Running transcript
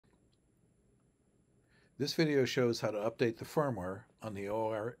This video shows how to update the firmware on the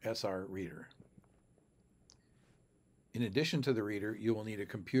ORSR reader. In addition to the reader, you will need a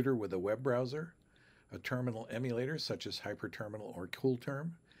computer with a web browser, a terminal emulator such as HyperTerminal or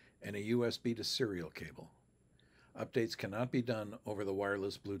CoolTerm, and a USB to serial cable. Updates cannot be done over the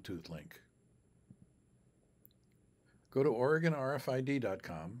wireless Bluetooth link. Go to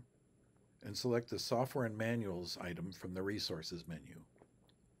OregonRFID.com and select the Software and Manuals item from the Resources menu.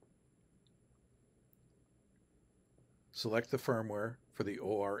 Select the firmware for the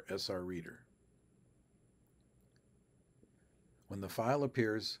ORSR reader. When the file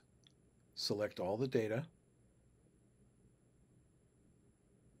appears, select all the data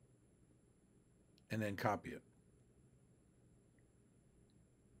and then copy it.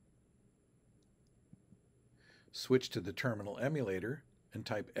 Switch to the terminal emulator and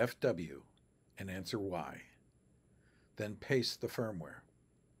type FW and answer Y. Then paste the firmware.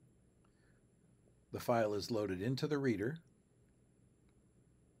 The file is loaded into the reader.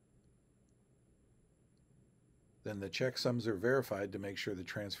 Then the checksums are verified to make sure the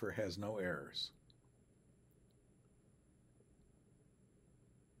transfer has no errors.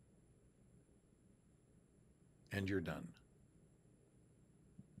 And you're done.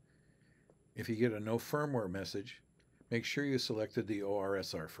 If you get a no firmware message, make sure you selected the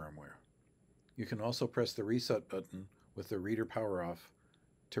ORSR firmware. You can also press the reset button with the reader power off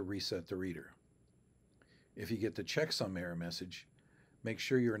to reset the reader. If you get the checksum error message, make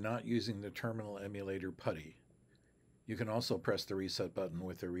sure you're not using the terminal emulator PuTTY. You can also press the reset button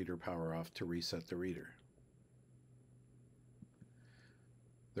with the reader power off to reset the reader.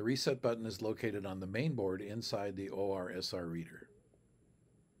 The reset button is located on the main board inside the ORSR reader.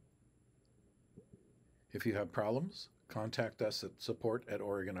 If you have problems, contact us at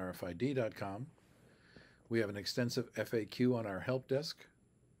support@OregonRFID.com. We have an extensive FAQ on our help desk.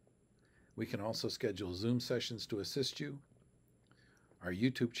 We can also schedule Zoom sessions to assist you. Our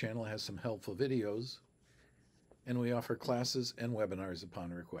YouTube channel has some helpful videos, and we offer classes and webinars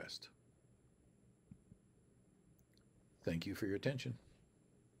upon request. Thank you for your attention.